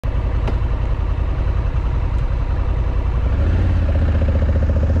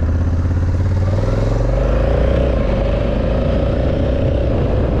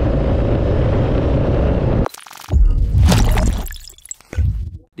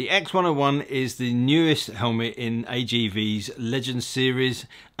The X101 is the newest helmet in AGV's Legends series,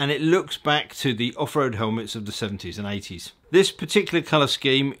 and it looks back to the off-road helmets of the 70s and 80s. This particular colour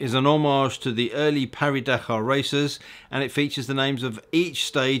scheme is an homage to the early Paris Dakar racers, and it features the names of each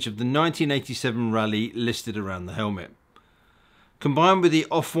stage of the 1987 rally listed around the helmet. Combined with the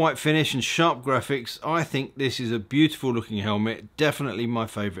off-white finish and sharp graphics, I think this is a beautiful looking helmet, definitely my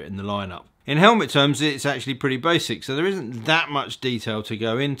favourite in the lineup. In helmet terms, it's actually pretty basic, so there isn't that much detail to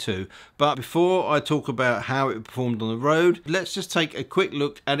go into. But before I talk about how it performed on the road, let's just take a quick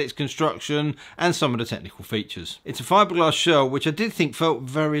look at its construction and some of the technical features. It's a fiberglass shell, which I did think felt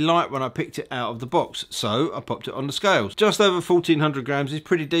very light when I picked it out of the box, so I popped it on the scales. Just over 1400 grams is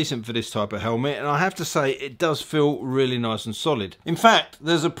pretty decent for this type of helmet, and I have to say it does feel really nice and solid. In fact,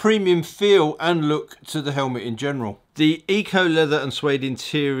 there's a premium feel and look to the helmet in general. The eco leather and suede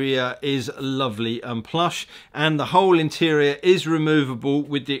interior is lovely and plush, and the whole interior is removable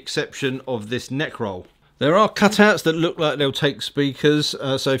with the exception of this neck roll. There are cutouts that look like they'll take speakers,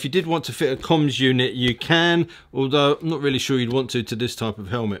 so if you did want to fit a comms unit you can, although I'm not really sure you'd want to this type of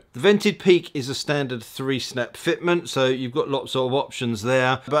helmet. The vented peak is a standard 3-snap fitment, so you've got lots of options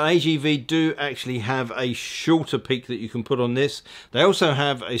there, but AGV do actually have a shorter peak that you can put on this. They also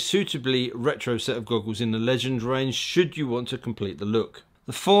have a suitably retro set of goggles in the Legends range should you want to complete the look.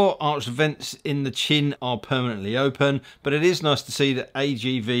 The 4 arched vents in the chin are permanently open, but it is nice to see that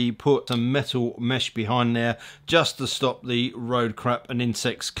AGV put some metal mesh behind there just to stop the road crap and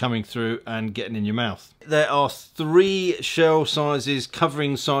insects coming through and getting in your mouth. There are 3 shell sizes,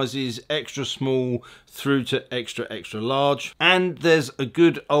 covering sizes extra small through to extra large, and there's a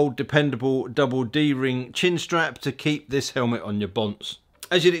good old dependable double D-ring chin strap to keep this helmet on your bonce.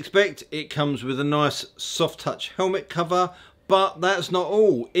 As you'd expect, it comes with a nice soft touch helmet cover. But that's not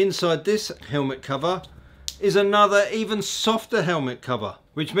all. Inside this helmet cover is another even softer helmet cover,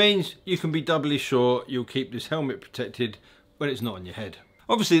 which means you can be doubly sure you'll keep this helmet protected when it's not on your head.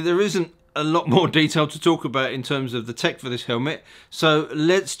 Obviously, there isn't a lot more detail to talk about in terms of the tech for this helmet, so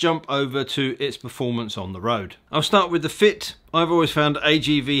let's jump over to its performance on the road. I'll start with the fit. I've always found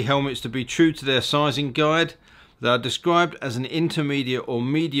AGV helmets to be true to their sizing guide. They are described as an intermediate or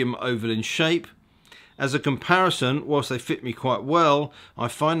medium oval in shape. As a comparison, whilst they fit me quite well, I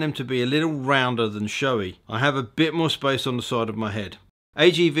find them to be a little rounder than showy. I have a bit more space on the side of my head.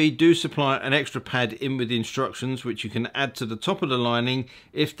 AGV do supply an extra pad in with the instructions, which you can add to the top of the lining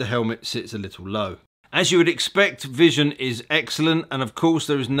if the helmet sits a little low. As you would expect, vision is excellent, and of course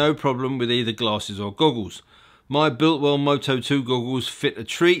there is no problem with either glasses or goggles. My Builtwell Moto 2 goggles fit a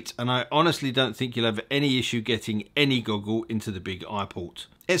treat, and I honestly don't think you'll have any issue getting any goggle into the big eye port.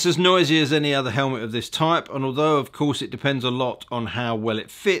 It's as noisy as any other helmet of this type, and although of course it depends a lot on how well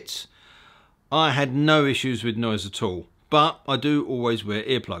it fits, I had no issues with noise at all, but I do always wear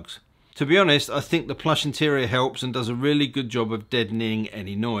earplugs. To be honest, I think the plush interior helps and does a really good job of deadening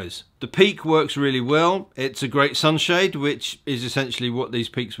any noise. The peak works really well. It's a great sunshade, which is essentially what these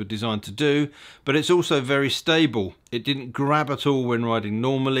peaks were designed to do, but it's also very stable. It didn't grab at all when riding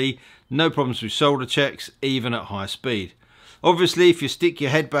normally, no problems with shoulder checks, even at high speed. Obviously, if you stick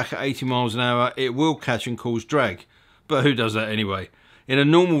your head back at 80 miles an hour, it will catch and cause drag, but who does that anyway? In a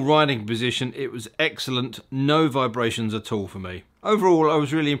normal riding position, it was excellent, no vibrations at all for me. Overall, I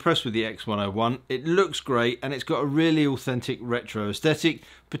was really impressed with the X101. It looks great, and it's got a really authentic retro aesthetic,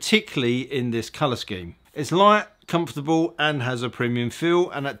 particularly in this colour scheme. It's light, comfortable, and has a premium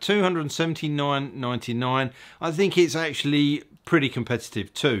feel, and at $279.99, I think it's actually pretty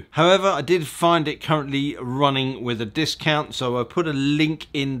competitive too. However, I did find it currently running with a discount, so I'll put a link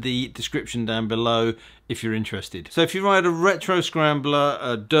in the description down below if you're interested. So if you ride a retro scrambler,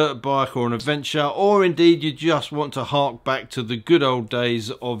 a dirt bike or an adventure, or indeed you just want to hark back to the good old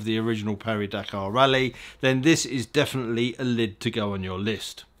days of the original Paris Dakar Rally, then this is definitely a lid to go on your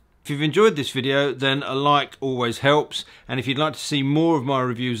list. If you've enjoyed this video, then a like always helps, and if you'd like to see more of my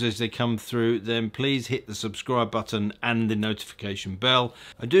reviews as they come through, then please hit the subscribe button and the notification bell.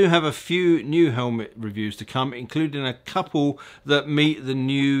 I do have a few new helmet reviews to come, including a couple that meet the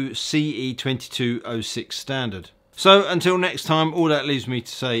new CE 2206 standard. So until next time, all that leaves me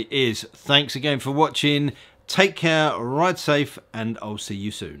to say is thanks again for watching, take care, ride safe, and I'll see you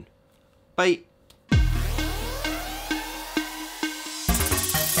soon. Bye.